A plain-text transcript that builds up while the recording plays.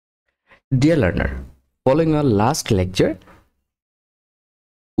Dear learner, following our last lecture,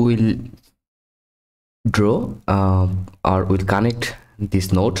 we'll draw or we'll connect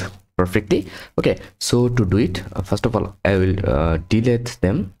this node perfectly. Okay, so to do it, first of all, I will delete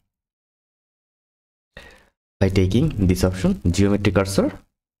them by taking this option, geometry cursor.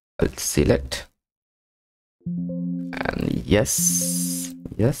 I'll select and yes,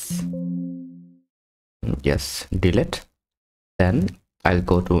 delete. Then I'll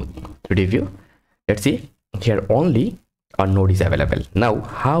go to 3D view. Let's see, here only our node is available. Now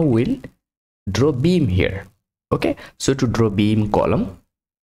how will draw beam here? Okay, so to draw beam column,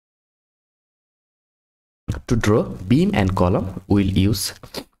 and column, we'll use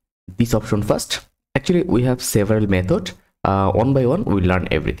this option first. Actually, we have several methods. One by one we'll learn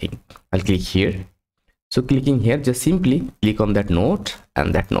everything. I'll click here. So clicking here, just simply click on that node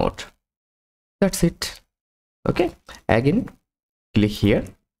and that node. That's it. Okay, again click here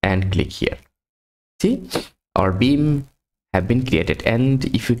and click here. See, our beam have been created, and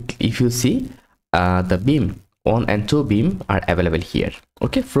if you see, the beam 1 and 2 beam are available here.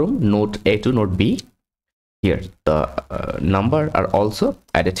 Okay, from node A to node B. Here the number are also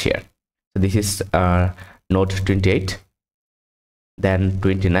added here. So this is node 28, then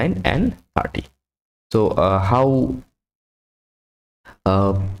 29 and 30. So how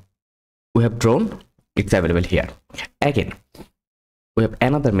we have drawn, it's available here. Again, we have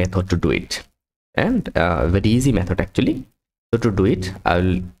another method to do it, and very easy method actually. So to do it,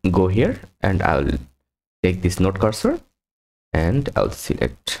 I'll go here and I'll take this node cursor and I'll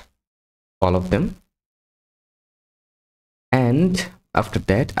select all of them, and after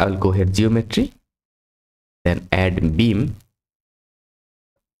that I'll go here geometry, then add beam,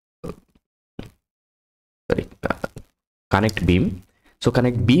 connect beam. So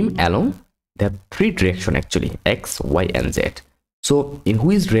connect beam along, they have 3 direction actually, X, Y and Z. So in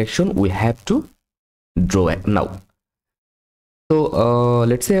which direction we have to draw it now? So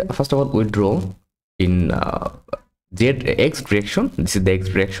let's say first of all we'll draw in X direction. This is the X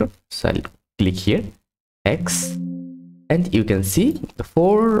direction, so I'll click here X, and you can see the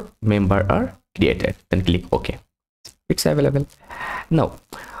 4 members are created. Then click OK. It's available. Now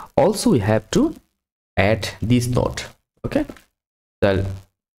also we have to add this node. Okay, so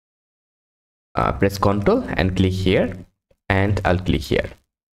I'll press Ctrl and click here, and I'll click here.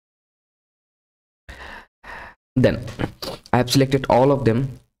 Then I have selected all of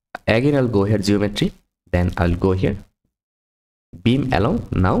them. Again I'll go here geometry, then I'll go here beam along,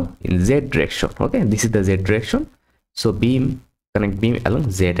 now in Z direction. Okay, this is the Z direction, so beam, connect beam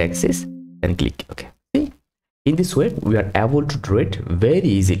along Z axis, and click OK. See, in this way we are able to draw it very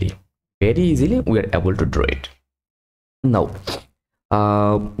easily. We are able to draw it. Now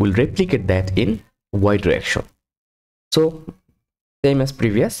we'll replicate that in Y direction. So same as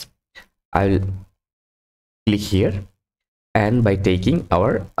previous, I'll click here, and by taking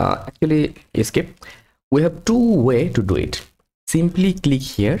our actually escape, we have 2 ways to do it. Simply click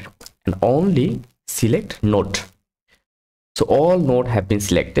here and only select node. So all node have been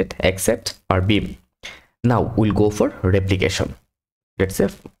selected except our beam. Now we'll go for replication. Let's say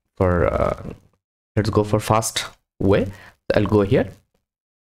for let's go for fast way. I'll go here,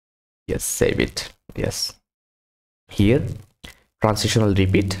 yes, save it, yes, here transitional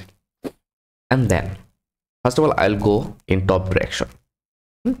repeat, and then first of all I'll go in top direction.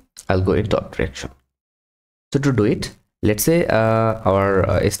 So to do it, let's say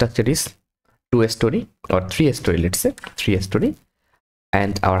our structure is 2 story or 3 story, let's say 3 story,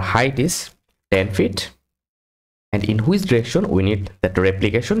 and our height is 10 feet, and in which direction we need that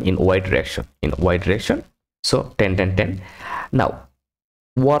replication? In Y direction. So 10 10 10. Now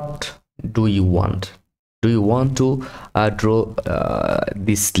what do you want? Do you want to draw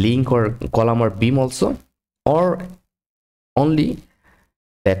this link or column or beam also, or only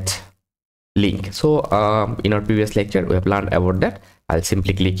that link? So in our previous lecture we have learned about that. I'll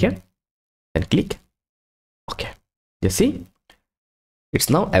simply click here and click OK. You see, it's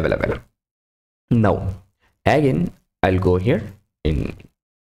now available. Now again I'll go here in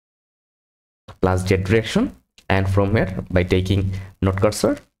plus Z direction, and from here by taking node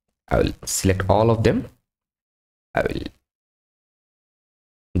cursor I will select all of them. I will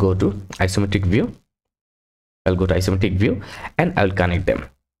go to isometric view. And I'll connect them.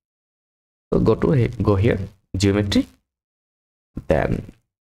 So go here geometry, then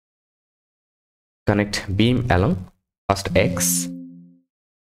connect beam along first X,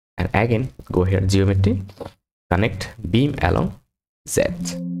 and again go here geometry, connect beam along Z.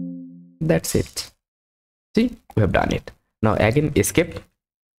 That's it. See, we have done it. Now again escape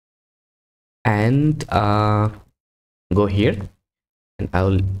and go here, and I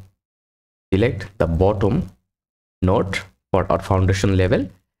will select the bottom node for our foundation level.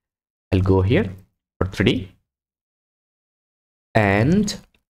 I'll go here for 3D and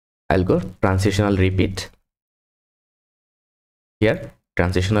I'll go transitional repeat here,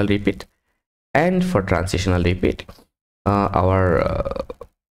 transitional repeat, and for transitional repeat our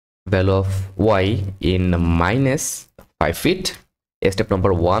value of y in -5 feet, step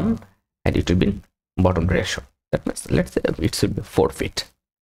number 1, and it will be in bottom direction. That means let's say it should be 4 feet,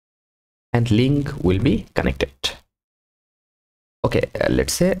 and link will be connected. Okay,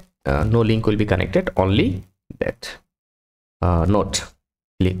 let's say no link will be connected, only that node.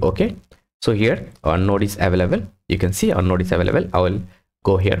 Click OK. So here our node is available. You can see our node is available. I will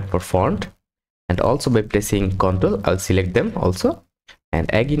go here for font, and also by pressing Ctrl I'll select them also, and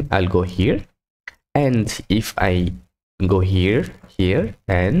again I'll go here, and if I go here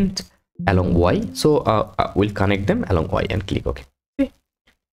and along Y, so we'll connect them along Y and click OK. Okay,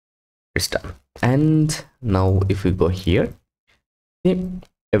 it's done. And now if we go here, see,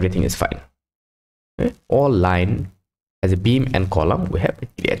 everything is fine. Okay, all line as a beam and column we have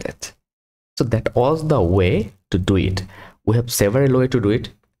created. So that was the way to do it. We have several ways to do it.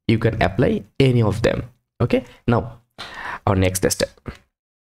 You can apply any of them. Okay, now our next step.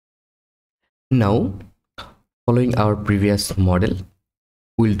 Now, following our previous model,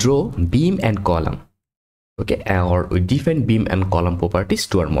 we'll draw beam and column. Okay, or we define beam and column properties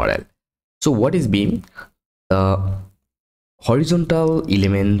to our model. So what is beam? The horizontal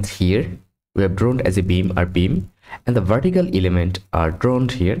element here we have drawn as a beam or beam, and the vertical element are drawn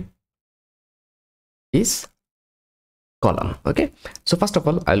here is column. Okay, so first of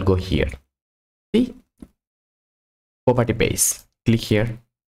all I'll go here, see property page, click here.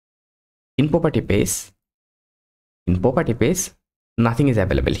 In property page nothing is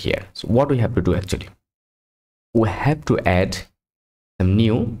available here. So what we have to do, actually we have to add some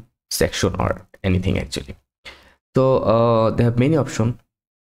new section or anything actually. So they have many options.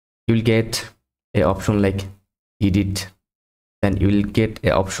 You will get a option like edit, then you will get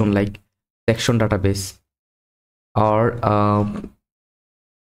a option like section database, or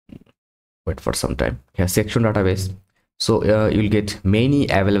wait for some time here, section database. So you'll get many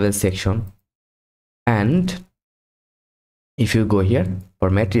available section, and if you go here for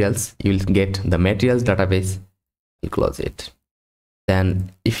materials, you'll get the materials database. You close it.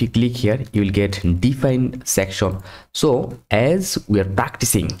 Then if you click here, you will get define section. So as we are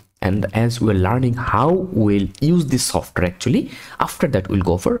practicing and as we're learning how we'll use this software, actually after that we'll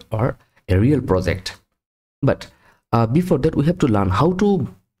go for a real project. But before that we have to learn how to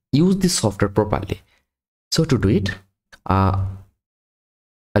use this software properly. So to do it, I'll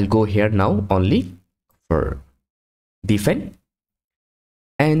go here now only for define,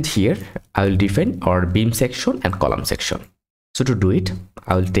 and here I will define our beam section and column section. So to do it,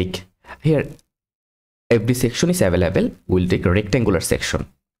 I will take here, every section is available, we'll take a rectangular section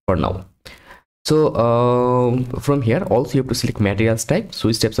for now. So from here also you have to select materials type. So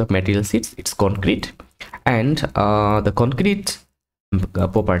which types of materials it's concrete, and the concrete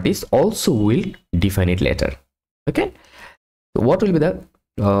properties also will define it later. Okay, so what will be the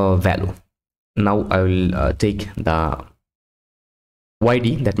value? Now I will take the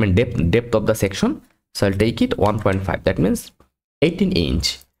YD, that means depth of the section. So I'll take it 1.5, that means 18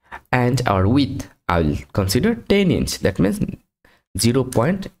 inch, and our width I will consider 10 inch, that means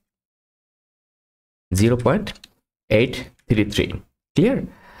 0.833. Clear?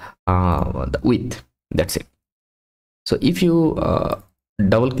 The width, that's it. So if you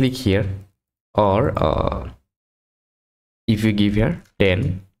double click here, or if you give here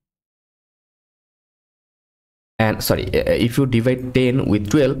 10, and sorry, if you divide 10 with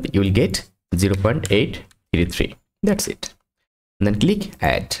 12, you will get 0.833. That's it. And then click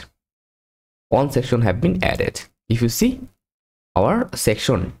add. One section have been added. If you see, our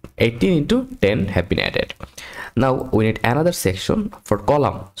section 18 into 10 have been added. Now we need another section for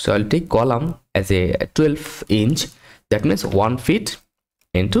column. So I'll take column as a 12 inch, that means 1 feet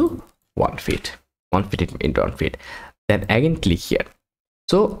into 1 feet, 1 feet into 1 feet. Then again click here.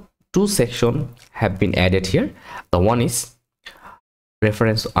 So two sections have been added here. The one is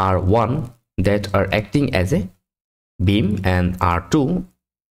reference R1 that are acting as a beam, and R2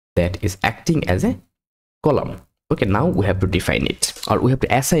 that is acting as a column. Okay, now we have to define it, or we have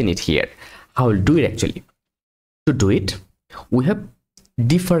to assign it here. How we'll do it actually? To do it, we have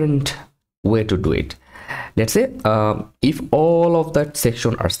different way to do it. Let's say if all of that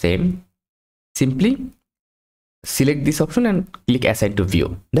section are same, simply select this option and click assign to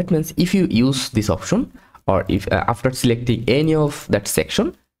view. That means if you use this option, or if after selecting any of that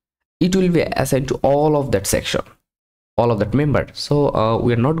section, it will be assigned to all of that section. all of that member. So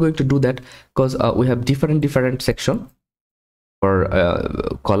we are not going to do that because we have different section for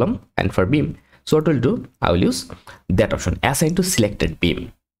column and for beam. So what we'll do, I will use that option, assign to selected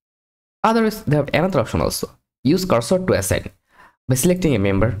beam. Otherwise they have another option also, use cursor to assign. By selecting a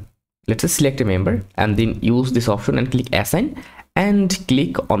member, let's say select a member and then use this option and click assign and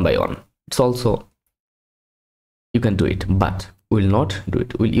click on by one. It's also, you can do it, but we'll not do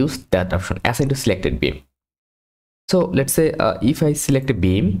it. We'll use that option, assign to selected beam. So let's say if I select a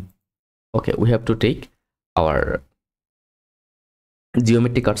beam, okay, we have to take our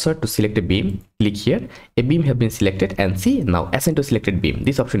geometry cursor to select a beam, click here, a beam have been selected, and see now assign to selected beam,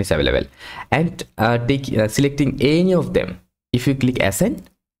 this option is available. And take selecting any of them, if you click assign,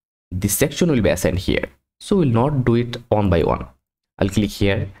 this section will be assigned here. So we'll not do it one by one. I'll click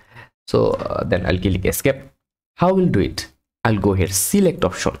here, so then I'll click escape. How we'll do it, I'll go here, select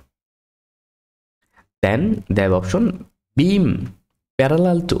option, then they have option beam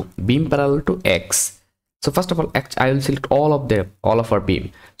parallel to X. So first of all, I will select all of our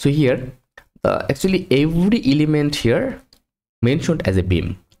beam. So here actually every element here mentioned as a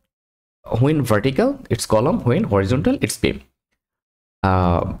beam. When vertical it's column, when horizontal it's beam.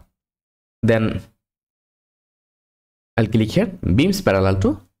 Then I'll click here, beams parallel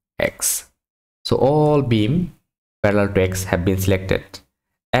to X. So all beam parallel to X have been selected.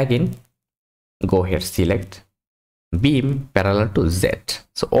 Again go here, select beam parallel to Z.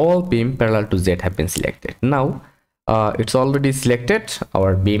 So all beam parallel to Z have been selected. Now it's already selected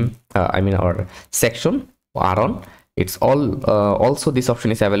our beam, our section R1. It's all also this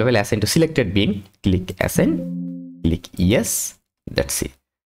option is available, assign to selected beam. Click assign, click yes, that's it.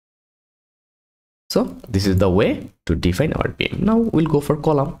 So this is the way to define our beam. Now we'll go for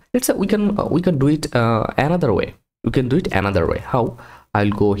column. Let's say we can do it another way. We can do it another way. How? I'll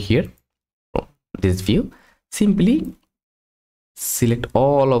go here, this view, simply select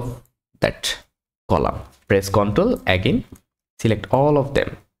all of that column, press Ctrl, again select all of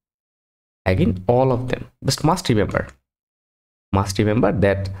them, again all of them. Just must remember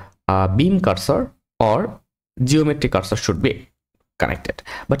that beam cursor or geometry cursor should be connected.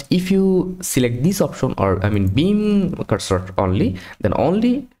 But if you select this option, or beam cursor only, then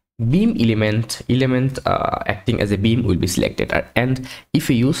only beam element acting as a beam will be selected. And if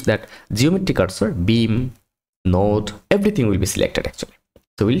you use that geometry cursor, beam, node, everything will be selected actually.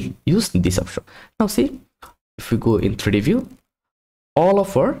 So we'll use this option. Now see, if we go in 3D view, all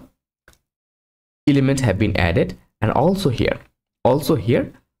of our elements have been added, and also here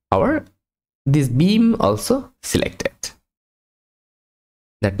our this beam also selected.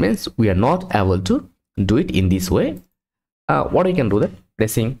 That means we are not able to do it in this way. What we can do, that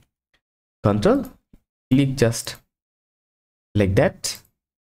pressing Ctrl, click just like that,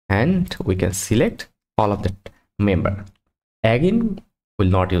 and we can select all of that member. Again will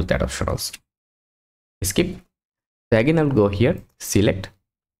not use that option also, skip. So again I'll go here, select,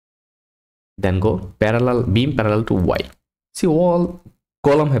 then go parallel, beam parallel to Y. See, all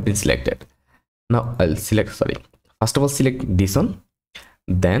column have been selected. Now I'll select, first of all select this one,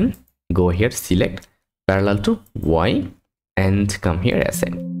 then go here, select parallel to Y, and come here,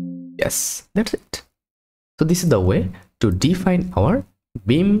 assign. Yes, that's it. So this is the way to define our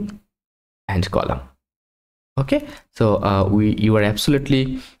beam and column. Okay, so you are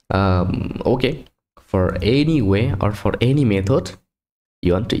absolutely okay for any way or for any method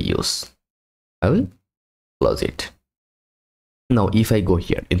you want to use. I will close it. Now if I go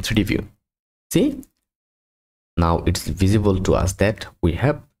here in 3D view, see, now it's visible to us that we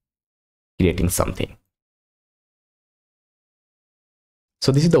have creating something.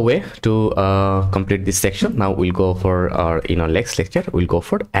 So this is the way to complete this section. Now we'll go for our next lecture, we'll go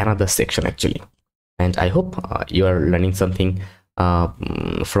for another section actually. And I hope you are learning something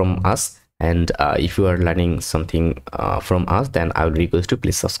from us. And if you are learning something from us, then I would request you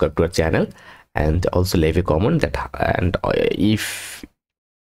please subscribe to our channel and also leave a comment. And if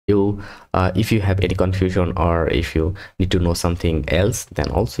you have any confusion, or if you need to know something else, then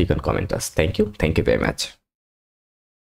also you can comment us. Thank you very much.